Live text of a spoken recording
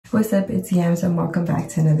What's up, it's Yams and welcome back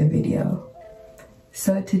to another video.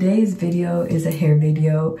 So today's video is a hair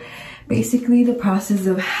video. Basically the process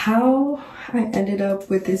of how I ended up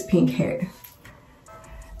with this pink hair.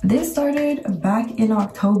 This started back in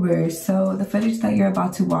October, so the footage that you're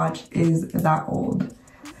about to watch is that old.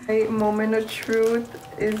 Right, moment of truth,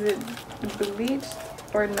 is it bleached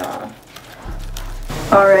or not?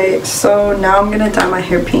 Alright, so now I'm gonna dye my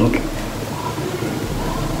hair pink.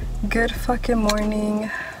 Good fucking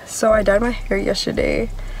morning. So I dyed my hair yesterday.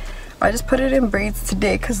 I just put it in braids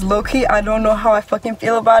today because low-key I don't know how I fucking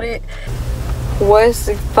feel about it. Was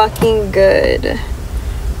fucking good.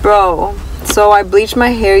 Bro, so I bleached my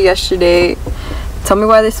hair yesterday. Tell me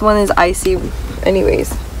why this one is icy. Anyways,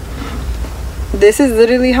 this is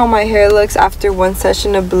literally how my hair looks after one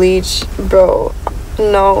session of bleach. Bro,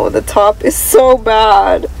 no, the top is so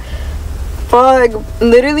bad. Fuck,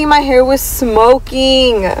 literally my hair was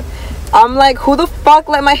smoking. I'm like, who the fuck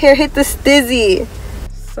let my hair hit the stizzy?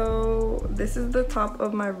 So this is the top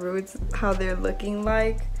of my roots, how they're looking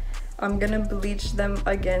like. I'm gonna bleach them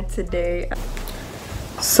again today.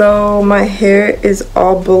 So my hair is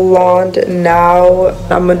all blonde now.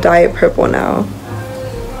 I'm gonna dye it purple now.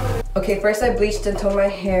 Okay, first I bleached and toned my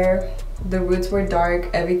hair. The roots were dark,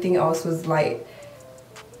 everything else was light.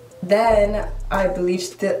 Then I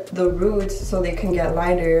bleached the roots so they can get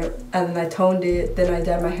lighter, and then I toned it. Then I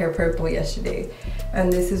dyed my hair purple yesterday,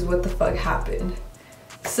 and this is what the fuck happened.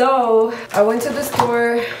 So I went to the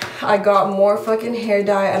store, I got more fucking hair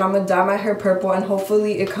dye, and I'm gonna dye my hair purple, and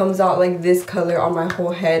hopefully it comes out like this color on my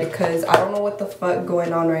whole head, because I don't know what the fuck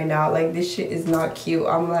going on right now. Like, this shit is not cute.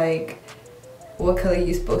 I'm like, what color are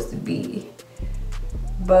you supposed to be?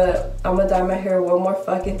 But I'm gonna dye my hair one more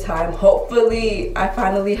fucking time. Hopefully I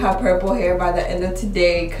finally have purple hair by the end of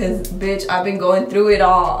today, because bitch, I've been going through it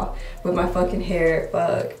all with my fucking hair.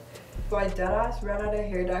 Fuck. So I deadass ran out of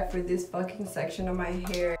hair dye for this fucking section of my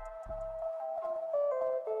hair.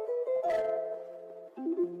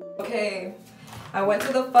 Okay, I went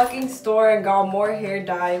to the fucking store and got more hair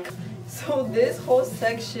dye. So this whole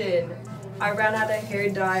section I ran out of hair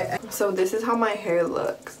dye. So this is how my hair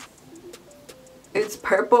looks. It's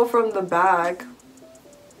purple from the back,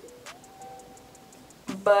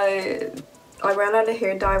 but I ran out of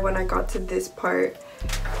hair dye when I got to this part.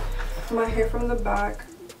 My hair from the back.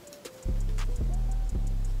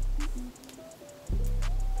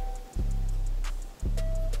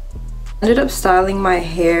 Ended up styling my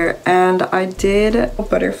hair, and I did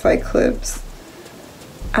butterfly clips.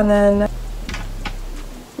 And then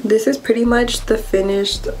this is pretty much the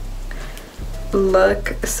finished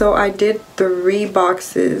look. So I did 3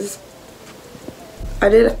 boxes. I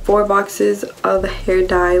did 4 boxes of hair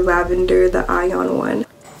dye lavender, the ion one.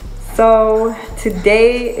 So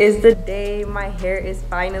today is the day my hair is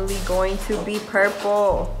finally going to be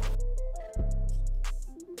purple.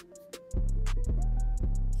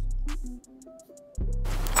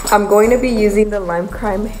 I'm going to be using the Lime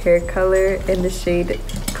Crime hair color in the shade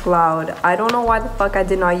Cloud. I don't know why the fuck I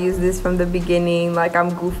did not use this from the beginning. Like,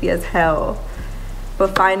 I'm goofy as hell.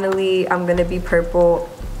 But finally, I'm gonna be purple.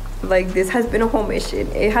 Like, this has been a whole mission.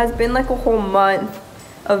 It has been like a whole month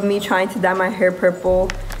of me trying to dye my hair purple.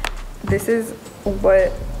 This is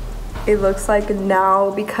what it looks like now,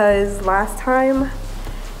 because last time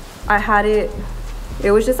I had it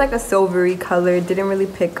was just like a silvery color. It didn't really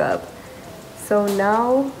pick up. So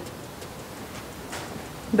now,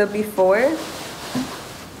 the before.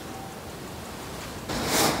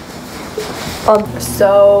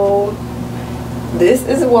 So this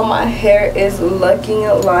is what my hair is looking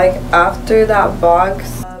like after that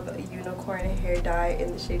box of unicorn hair dye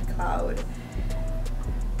in the shade Cloud.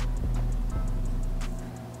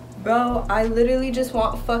 Bro, I literally just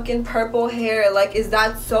want fucking purple hair. Like, is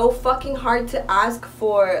that so fucking hard to ask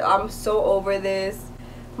for? I'm so over this.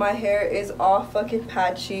 My hair is all fucking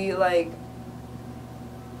patchy. Like,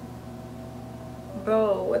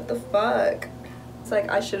 bro, what the fuck? It's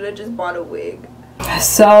like I should have just bought a wig.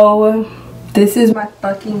 So this is my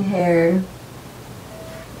fucking hair.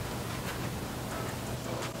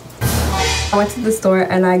 I went to the store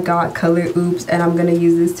and I got Color Oops, and I'm gonna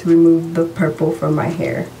use this to remove the purple from my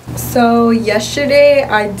hair. So yesterday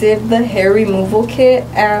I did the hair removal kit,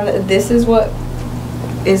 and this is what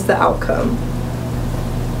is the outcome.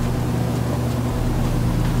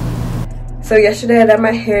 So yesterday I dyed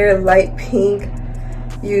my hair light pink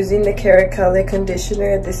using the Carrot Color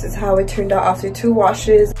conditioner. This is how it turned out after 2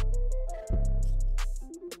 washes.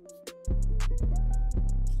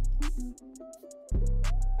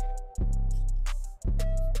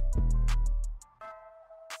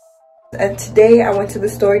 And today I went to the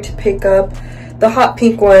store to pick up the hot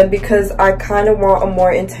pink one because I kind of want a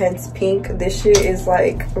more intense pink. This shit is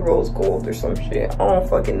like rose gold or some shit. I don't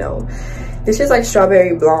fucking know. This is like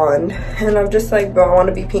strawberry blonde, and I'm just like, bro, I want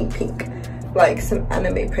to be pink, like some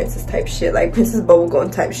anime princess type shit, like Princess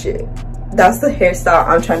Bubblegum type shit. That's the hairstyle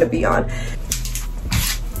I'm trying to be on.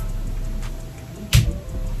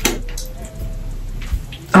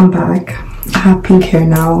 I'm back. I have pink hair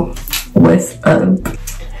now. What's up?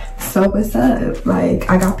 So what's up? Like,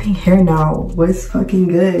 I got pink hair now. What's fucking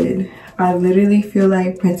good? I literally feel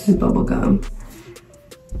like Princess Bubblegum.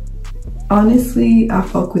 Honestly, I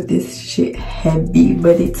fuck with this shit heavy,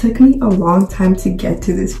 but it took me a long time to get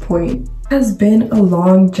to this point. It has been a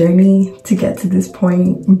long journey to get to this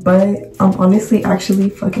point, but I'm honestly actually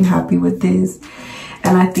fucking happy with this.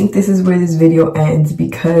 And I think this is where this video ends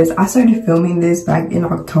because I started filming this back in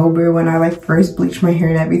October when I like first bleached my hair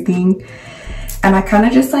and everything. And I kind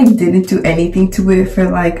of just like didn't do anything to it for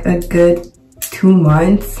like a good 2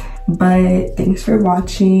 months. But thanks for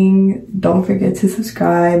watching. Don't forget to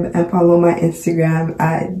subscribe and follow my Instagram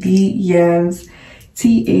at DYAMZ,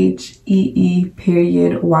 THEE.YAMZ.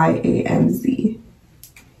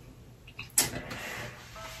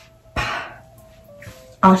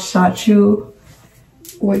 I shot you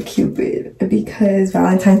with Cupid because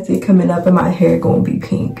Valentine's Day coming up and my hair gonna be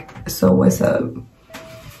pink. So what's up?